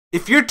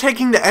If you're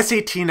taking the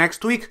SAT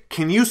next week,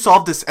 can you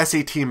solve this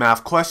SAT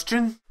math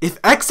question? If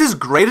x is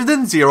greater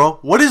than 0,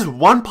 what is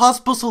one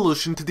possible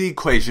solution to the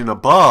equation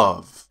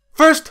above?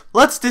 First,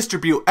 let's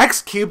distribute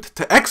x cubed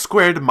to x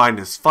squared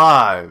minus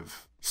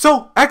 5.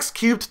 So, x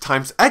cubed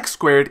times x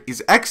squared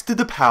is x to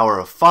the power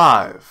of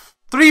 5.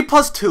 3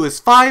 plus 2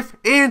 is 5,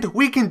 and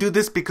we can do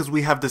this because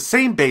we have the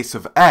same base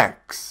of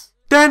x.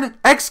 Then,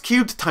 x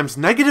cubed times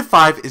negative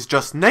 5 is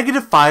just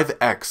negative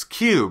 5x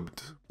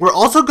cubed. We're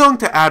also going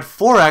to add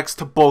 4x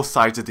to both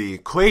sides of the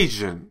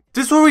equation.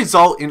 This will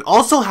result in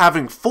also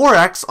having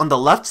 4x on the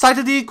left side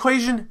of the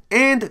equation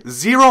and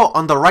 0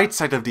 on the right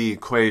side of the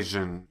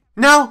equation.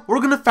 Now, we're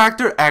going to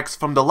factor x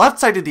from the left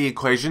side of the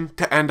equation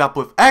to end up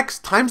with x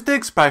times the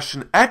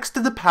expression x to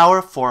the power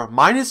of 4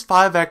 minus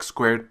 5x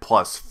squared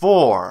plus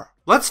 4.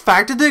 Let's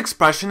factor the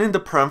expression into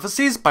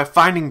parentheses by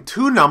finding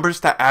two numbers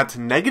that add to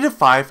negative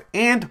 5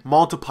 and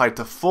multiply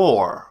to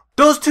 4.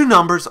 Those two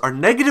numbers are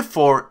negative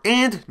 4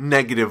 and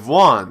negative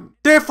 1.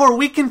 Therefore,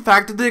 we can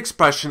factor the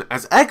expression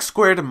as x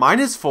squared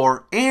minus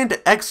 4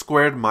 and x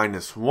squared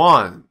minus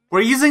 1.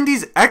 We're using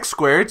these x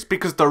squareds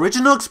because the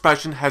original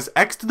expression has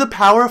x to the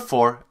power of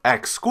 4,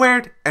 x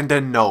squared, and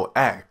then no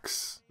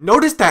x.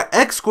 Notice that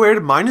x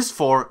squared minus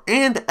 4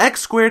 and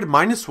x squared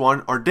minus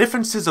 1 are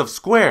differences of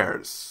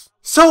squares.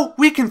 So,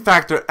 we can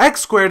factor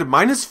x squared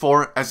minus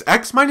 4 as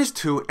x minus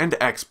 2 and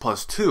x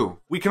plus 2.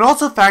 We can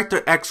also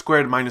factor x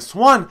squared minus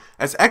 1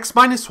 as x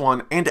minus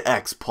 1 and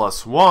x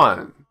plus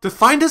 1. To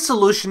find the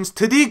solutions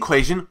to the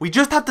equation, we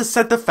just have to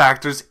set the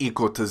factors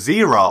equal to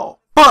 0.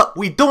 But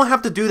we don't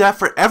have to do that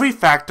for every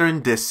factor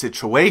in this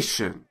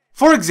situation.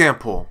 For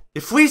example,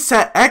 if we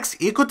set x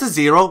equal to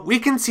 0, we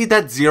can see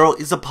that 0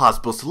 is a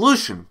possible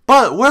solution.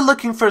 But we're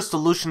looking for a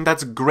solution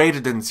that's greater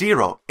than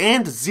 0,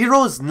 and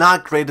 0 is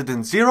not greater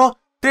than 0,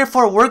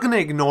 therefore we're going to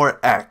ignore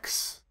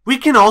x. We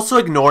can also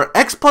ignore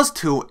x plus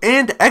 2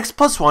 and x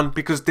plus 1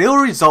 because they will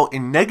result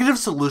in negative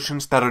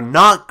solutions that are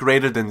not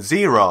greater than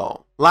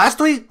 0.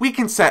 Lastly, we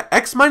can set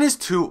x minus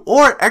 2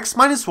 or x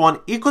minus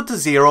 1 equal to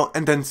 0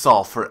 and then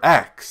solve for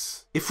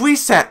x. If we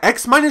set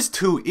x minus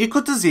 2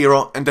 equal to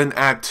 0 and then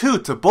add 2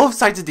 to both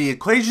sides of the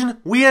equation,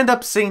 we end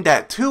up saying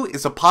that 2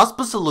 is a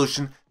possible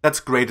solution that's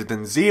greater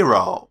than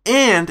 0.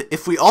 And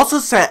if we also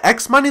set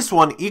x minus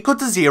 1 equal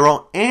to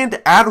 0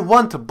 and add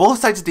 1 to both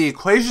sides of the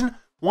equation,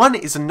 1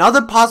 is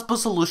another possible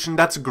solution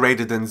that's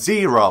greater than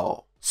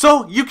 0.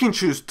 So you can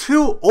choose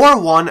 2 or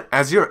 1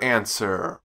 as your answer.